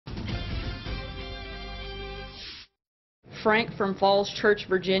Frank from Falls Church,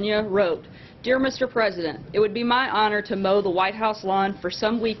 Virginia, wrote, "Dear Mr. President, it would be my honor to mow the White House lawn for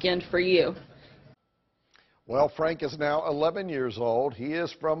some weekend for you." Well, Frank is now 11 years old. He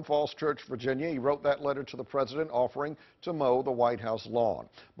is from Falls Church, Virginia. He wrote that letter to the president offering to mow the White House lawn.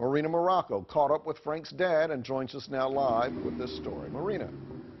 Marina Marraco caught up with Frank's dad and joins us now live with this story. Marina.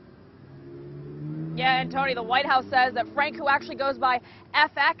 Yeah, and Tony, the White House says that Frank, who actually goes by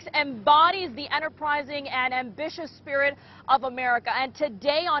FX, embodies the enterprising and ambitious spirit of America. And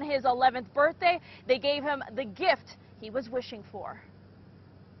today, on his 11th birthday, they gave him the gift he was wishing for.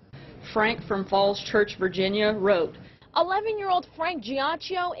 Frank from Falls Church, Virginia, wrote, 11-year-old Frank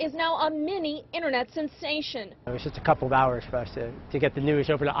Giacchio is now a mini internet sensation. It was just a couple of hours for us to get the news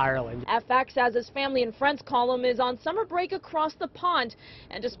over to Ireland. FX, as his family and friends call him, is on summer break across the pond.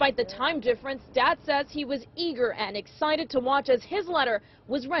 And despite the time difference, Dad says he was eager and excited to watch as his letter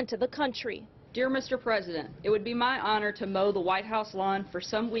was read to the country. "Dear Mr. President, it would be my honor to mow the White House lawn for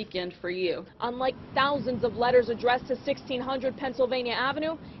some weekend for you." Unlike thousands of letters addressed to 1600 Pennsylvania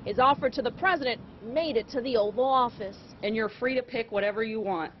Avenue, his offer to the president made it to the Oval Office. And you're free to pick whatever you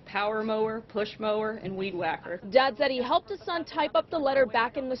want: power mower, push mower, and weed whacker. Dad said he helped his son type up the letter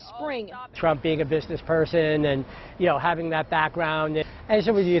back in the spring. Trump being a business person and, having that background. And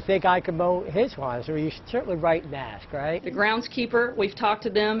so, do you think I could mow his lawn? So you should certainly write and ask, right? The groundskeeper, we've talked to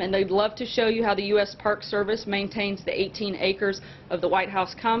them, and they'd love to show you how the U.S. Park Service maintains the 18 acres of the White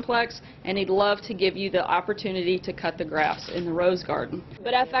House complex, and he'd love to give you the opportunity to cut the grass in the Rose Garden.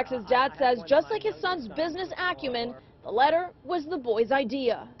 But FX's dad says, just like his son's business acumen, the letter was the boy's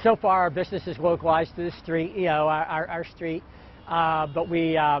idea. So far, our business is localized to the street, our street. But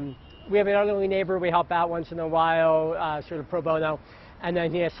we have an elderly neighbor we help out once in a while, sort of pro bono, and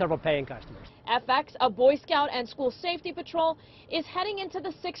then he has several paying customers. FX, a Boy Scout and school safety patrol, is heading into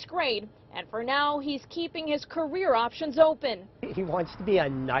the 6th grade, and for now, he's keeping his career options open. He wants to be a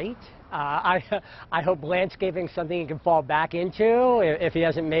knight. I hope landscaping is something he can fall back into if he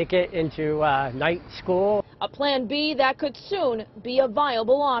doesn't make it into night school. A plan B that could soon be a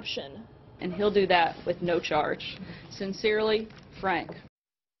viable option. And he'll do that with no charge. Sincerely, Frank.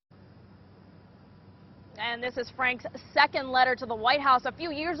 And this is Frank's second letter to the White House. A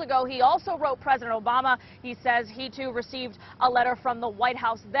few years ago, he also wrote President Obama. He says he, too, received a letter from the White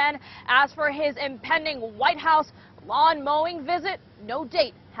House then. As for his impending White House lawn mowing visit, no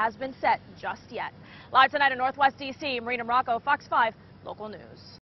date has been set just yet. Live tonight in Northwest D.C., Marina Marraco, Fox 5 Local News.